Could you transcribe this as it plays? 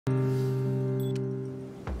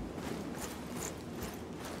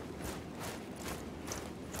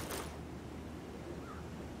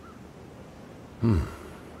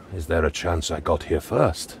Is there a chance I got here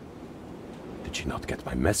first? Did she not get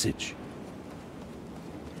my message?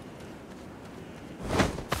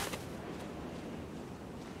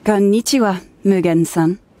 Konnichiwa,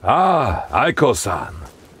 Mugen-san. Ah, Aiko-san.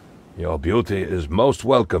 Your beauty is most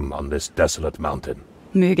welcome on this desolate mountain.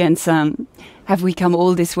 Mugen-san, have we come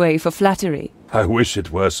all this way for flattery? I wish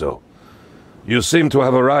it were so. You seem to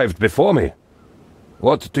have arrived before me.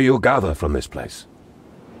 What do you gather from this place?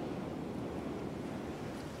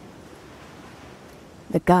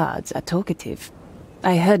 The guards are talkative.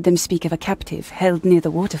 I heard them speak of a captive held near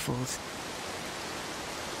the waterfalls.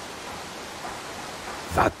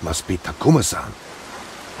 That must be Takuma-san.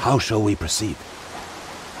 How shall we proceed?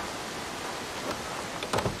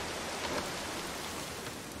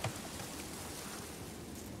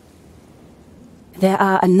 There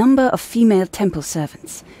are a number of female temple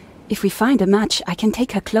servants. If we find a match, I can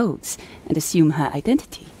take her clothes and assume her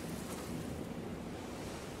identity.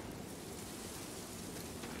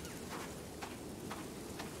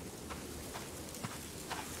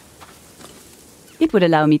 It would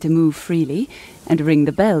allow me to move freely and ring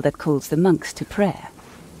the bell that calls the monks to prayer.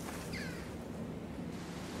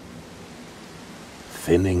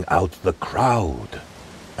 Thinning out the crowd.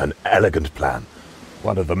 An elegant plan.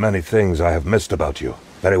 One of the many things I have missed about you.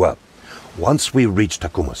 Very well. Once we reach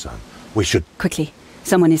Takuma-san, we should... Quickly.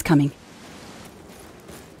 Someone is coming.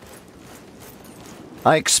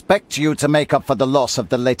 I expect you to make up for the loss of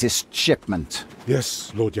the latest shipment.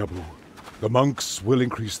 Yes, Lord Yabu. The monks will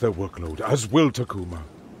increase their workload, as will Takuma.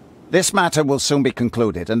 This matter will soon be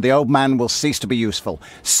concluded, and the old man will cease to be useful.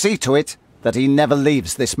 See to it that he never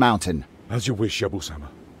leaves this mountain. As you wish, Yabu-sama.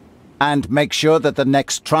 And make sure that the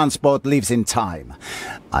next transport leaves in time.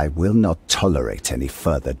 I will not tolerate any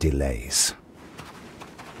further delays.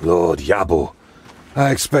 Lord Yabu, I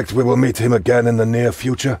expect we will meet him again in the near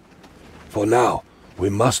future. For now, we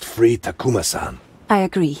must free Takuma-san. I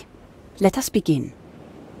agree. Let us begin.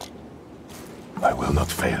 I will not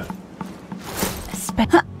fail. If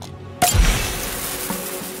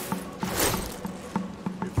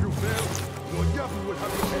you fail, Lord Yabu will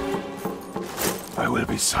have your head. I will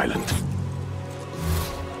be silent.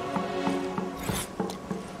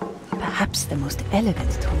 Perhaps the most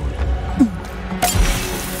elegant tool.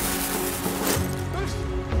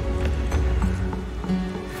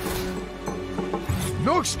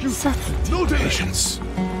 No excuse. Subtlety. No delay. Patience.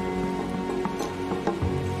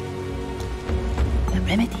 The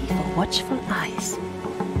remedy for watchful eyes.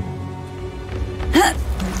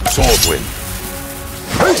 Sword wind.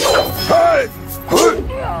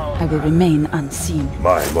 I will remain unseen.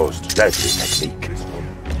 My most deadly technique.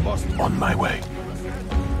 On my way.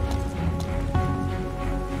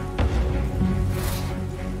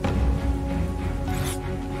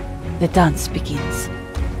 The dance begins.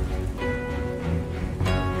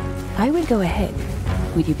 I will go ahead.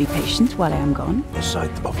 Will you be patient while I am gone? The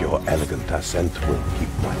sight of your elegant ascent will keep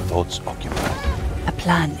my thoughts occupied. A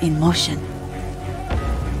plan in motion.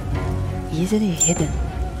 Easily hidden.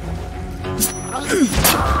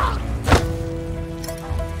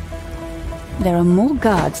 There are more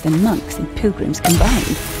guards than monks and pilgrims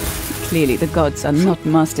combined. Clearly the gods are not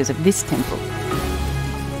masters of this temple.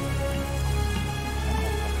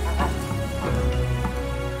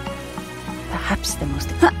 Perhaps the most...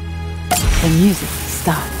 The music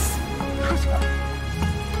starts.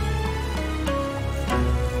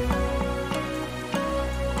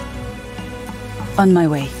 On my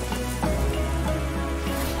way.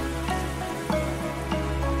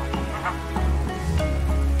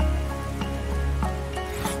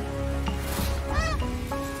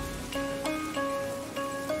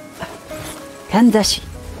 Kandashi.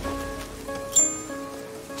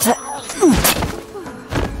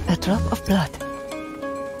 A drop of blood.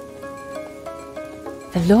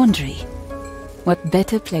 The laundry. What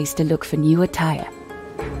better place to look for new attire?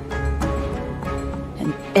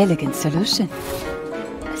 An elegant solution.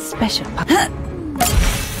 A special I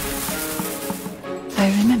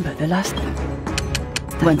remember the last time.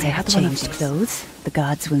 Once I have changed clothes, the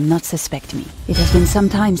guards will not suspect me. It has been some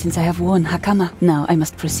time since I have worn hakama. Now I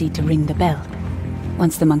must proceed to ring the bell.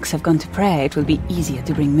 Once the monks have gone to prayer, it will be easier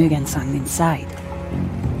to bring Mugen-san inside.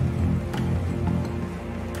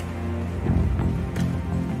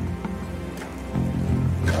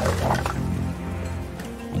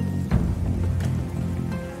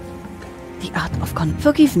 The art of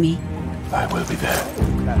forgive me. I will be there.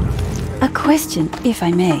 A question, if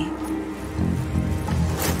I may.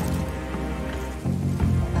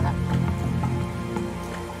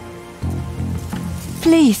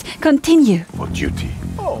 Please, continue. For duty.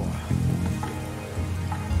 Oh.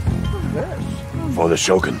 Yes. For the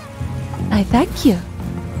Shogun. I thank you.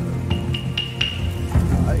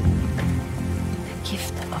 The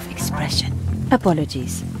gift of expression.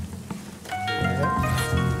 Apologies.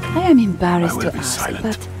 I am embarrassed I will to be ask, silent.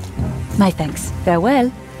 but my thanks.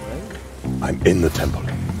 Farewell. I'm in the temple.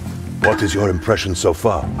 What is your impression so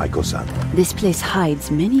far, Aiko-san? This place hides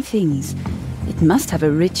many things. It must have a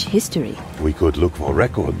rich history. We could look for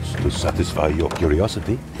records to satisfy your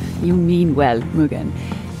curiosity. You mean well, Mugen.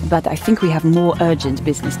 But I think we have more urgent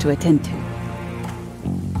business to attend to.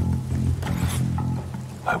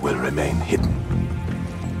 I will remain hidden.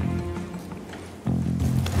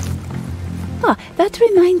 Ah, that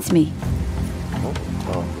reminds me.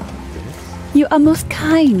 You are most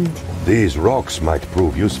kind. These rocks might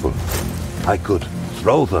prove useful. I could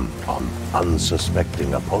throw them on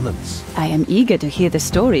unsuspecting opponents. I am eager to hear the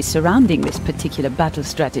stories surrounding this particular battle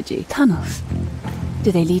strategy. Tunnels.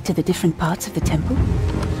 Do they lead to the different parts of the temple?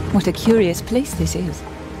 What a curious place this is.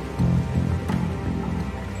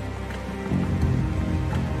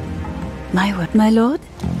 My word, my lord?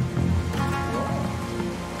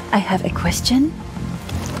 I have a question.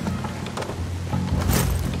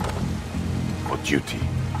 For duty.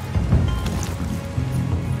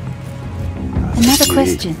 Another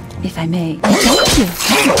question, if I may. Thank you.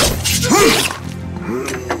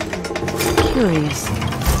 Curious.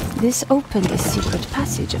 This opened a secret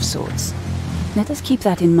passage of sorts. Let us keep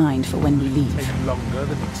that in mind for when we leave. Take longer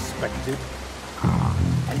than expected.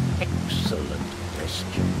 An excellent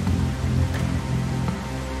question.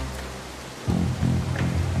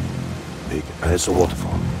 Big as a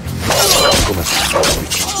waterfall.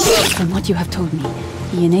 From what you have told me,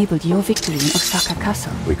 he enabled your victory in Osaka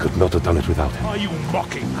Castle. We could not have done it without him. Are you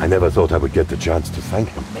mocking? I never thought I would get the chance to thank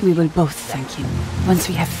him. We will both thank him, once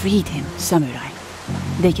we have freed him, samurai.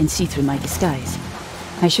 They can see through my disguise.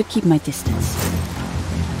 I should keep my distance.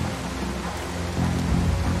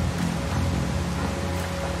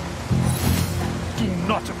 Do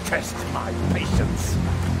not test my patience.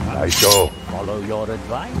 I shall. Follow your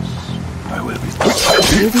advice. I will be.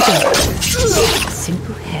 Here we go. A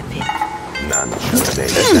simple hairpin. None shall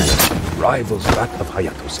evade rivals that of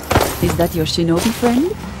Hayato-san. Is that your shinobi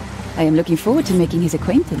friend? I am looking forward to making his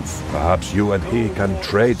acquaintance. Perhaps you and he can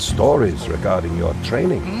trade stories regarding your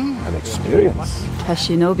training and experience. A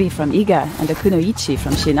shinobi from Iga and a kunoichi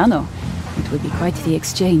from Shinano. It will be quite the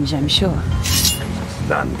exchange, I'm sure.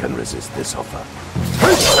 None can resist this offer.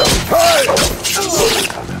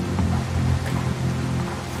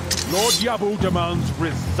 Lord Yabu demands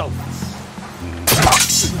results.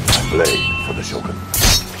 A blade for the Shogun.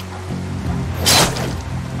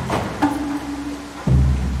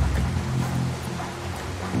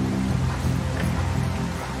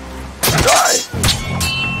 Die!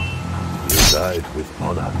 You died with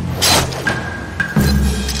honor.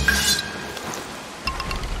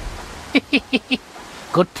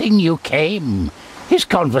 Good thing you came. His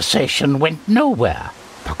conversation went nowhere.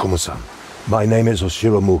 Takuma-san, my name is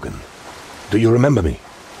Oshiro Mugen. Do you remember me?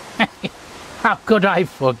 How could I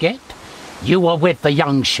forget? You were with the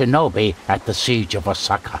young shinobi at the siege of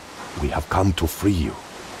Osaka. We have come to free you.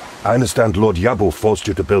 I understand Lord Yabu forced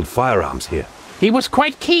you to build firearms here. He was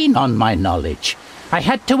quite keen on my knowledge. I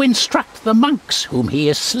had to instruct the monks whom he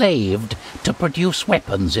enslaved to produce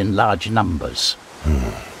weapons in large numbers.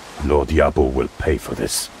 Lord Yabu will pay for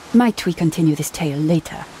this. Might we continue this tale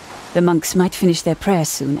later? The monks might finish their prayers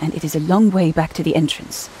soon, and it is a long way back to the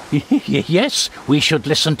entrance. Yes, we should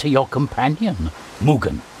listen to your companion,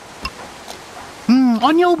 Mugen.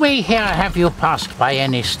 On your way here, have you passed by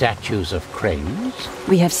any statues of cranes?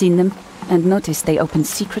 We have seen them, and noticed they open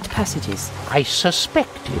secret passages. I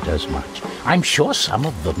suspected as much. I'm sure some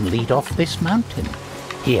of them lead off this mountain.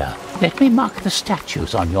 Here, let me mark the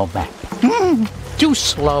statues on your map. Too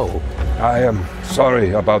slow. I am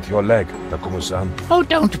sorry about your leg, Takuma-san. Oh,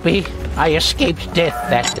 don't be. I escaped death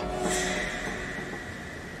that day.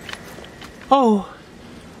 Oh,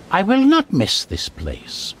 I will not miss this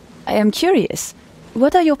place. I am curious.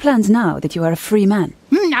 What are your plans now that you are a free man?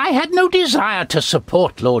 I had no desire to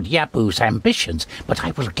support Lord Yabu's ambitions, but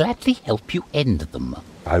I will gladly help you end them.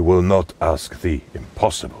 I will not ask the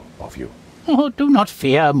impossible of you. Oh, do not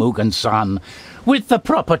fear, Mugen-san. With the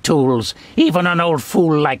proper tools, even an old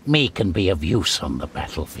fool like me can be of use on the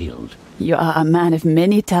battlefield. You are a man of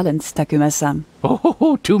many talents, Takuma-san.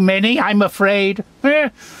 Oh, too many, I'm afraid.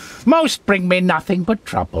 Most bring me nothing but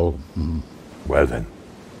trouble. Well then,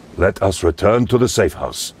 let us return to the safe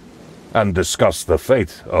house and discuss the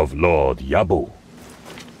fate of Lord Yabu.